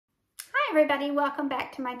everybody, welcome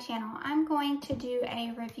back to my channel. I'm going to do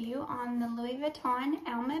a review on the Louis Vuitton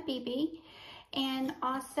Alma BB and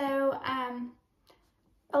also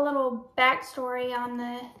a little backstory on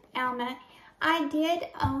the Alma. I did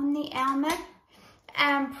own the Alma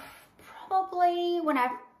probably when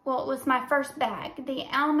it was my first bag. The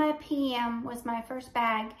Alma PM was my first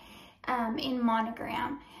bag in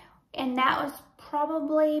monogram, and that was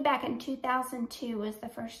probably back in 2002 was the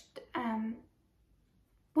first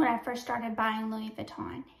when I first started buying Louis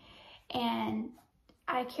Vuitton. And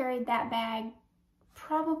I carried that bag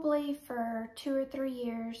probably for 2 or 3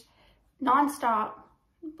 years, non-stop.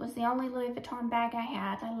 It was the only Louis Vuitton bag I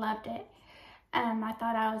had. I loved it. I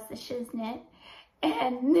thought I was the shiznit.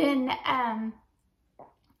 And then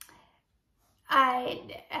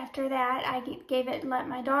after that, I gave it and let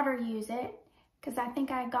my daughter use it, because I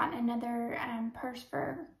think I had gotten another purse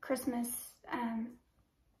for Christmas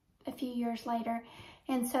a few years later.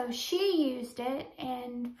 And so she used it,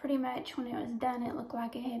 and pretty much when it was done, it looked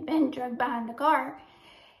like it had been dragged behind a car.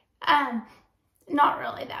 Not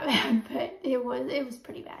really that bad, but it was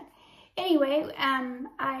pretty bad. Anyway,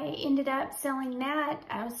 I ended up selling that.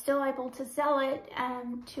 I was still able to sell it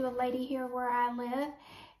to a lady here where I live,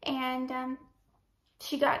 and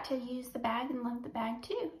she got to use the bag and love the bag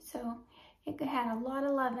too. So it had a lot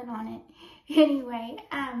of loving on it. Anyway,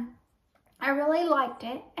 I really liked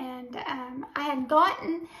it, and I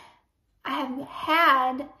have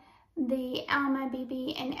had the Alma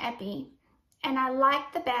BB in Epi, and I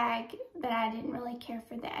liked the bag, but I didn't really care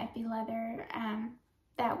for the Epi leather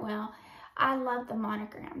that well. I love the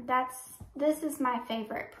monogram. This is my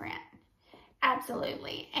favorite print,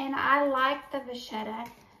 absolutely. And I like the Vachetta.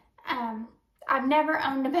 I've never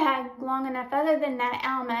owned a bag long enough, other than that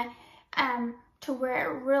Alma, to where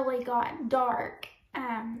it really got dark.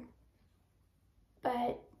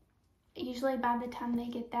 But usually by the time they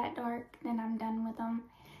get that dark, then I'm done with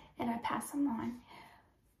them and I pass them on.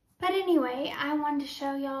 But anyway, I wanted to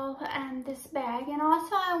show y'all this bag, and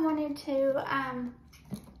also I wanted to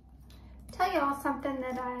tell y'all something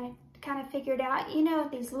that I kind of figured out. You know,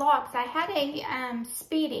 these locks, I had a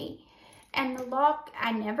Speedy, and the lock,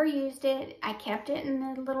 I never used it. I kept it in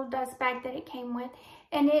the little dust bag that it came with,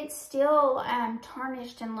 and it still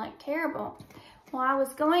tarnished and looked terrible. Well, I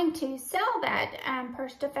was going to sell that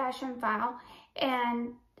purse to Fashion File,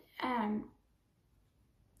 and I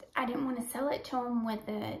didn't want to sell it to him with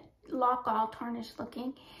the lock all tarnished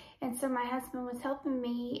looking. And so my husband was helping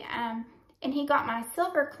me, and he got my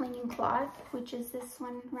silver cleaning cloth, which is this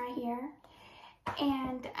one right here,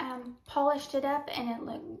 and polished it up, and it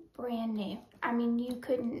looked brand new. I mean,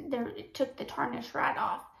 it took the tarnish right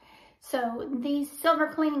off. So these silver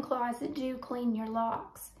cleaning cloths do clean your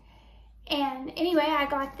locks. And anyway, I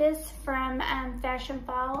got this from Fashion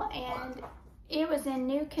File, and it was in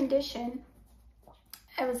new condition.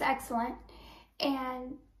 It was excellent,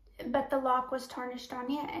 but the lock was tarnished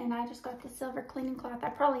on it, and I just got the silver cleaning cloth. I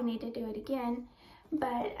probably need to do it again,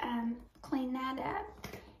 but clean that up,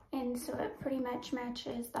 and so it pretty much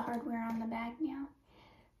matches the hardware on the bag now.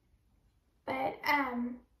 But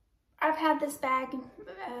I've had this bag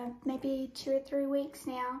maybe 2 or 3 weeks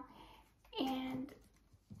now, and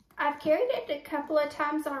I've carried it a couple of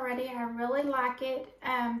times already. I really like it.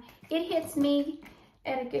 It hits me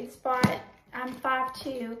at a good spot. I'm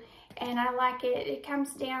 5'2", and I like it. It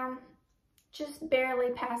comes down just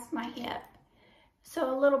barely past my hip.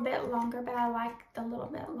 So a little bit longer, but I like the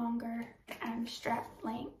little bit longer strap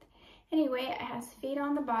length. Anyway, it has feet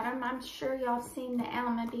on the bottom. I'm sure y'all seen the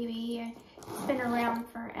Alma BB. It's been around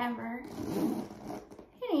forever.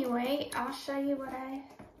 Anyway, I'll show you what I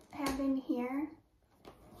have in here.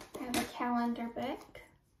 I have a calendar book,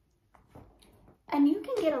 and you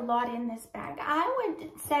can get a lot in this bag. I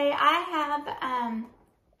would say I have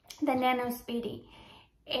the Nano Speedy,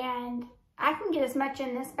 and I can get as much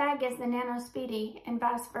in this bag as the Nano Speedy, and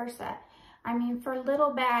vice versa. I mean, for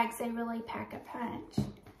little bags, they really pack a punch.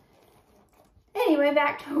 Anyway,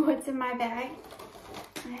 back to what's in my bag.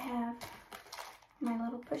 I have my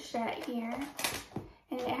little pochette here.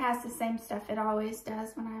 And it has the same stuff it always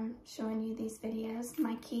does when I'm showing you these videos.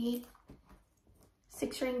 My key,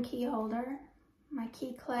 6-ring key holder, my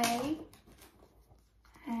key clay,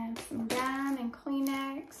 I have some gum and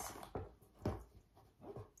Kleenex,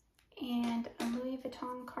 and a Louis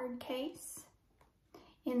Vuitton card case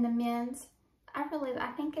in the men's. I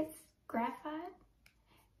think it's graphite.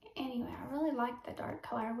 Anyway, I really like the dark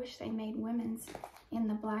color. I wish they made women's in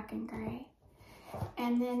the black and gray.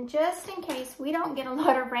 And then just in case, we don't get a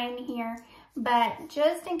lot of rain here, but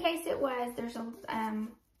just in case it was, this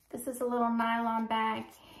is a little nylon bag,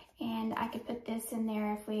 And I could put this in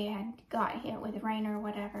there if we had got hit with rain or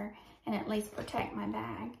whatever, and at least protect my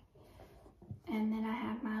bag. And then I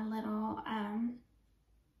have my little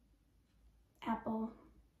Apple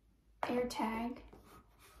AirTag.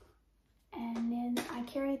 And then I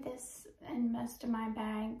carry this in most of my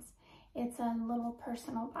bags. It's a little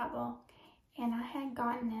personal Bible. And I had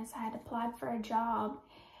gotten this, I had applied for a job,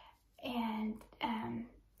 and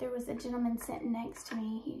there was a gentleman sitting next to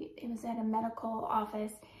me. He was at a medical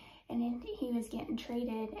office, and then he was getting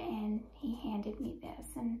treated, and he handed me this,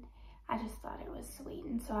 and I just thought it was sweet,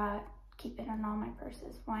 and so I keep it in all my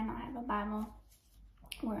purses. Why not have a Bible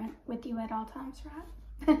with you at all times,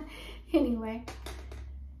 right? Anyway,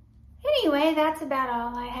 that's about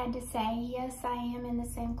all I had to say. Yes, I am in the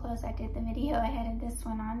same clothes I did the video ahead of this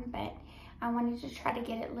one on, but I wanted to try to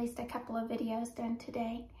get at least a couple of videos done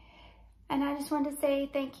today. And I just wanted to say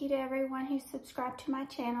thank you to everyone who subscribed to my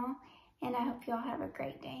channel, and I hope you all have a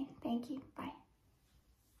great day. Thank you. Bye.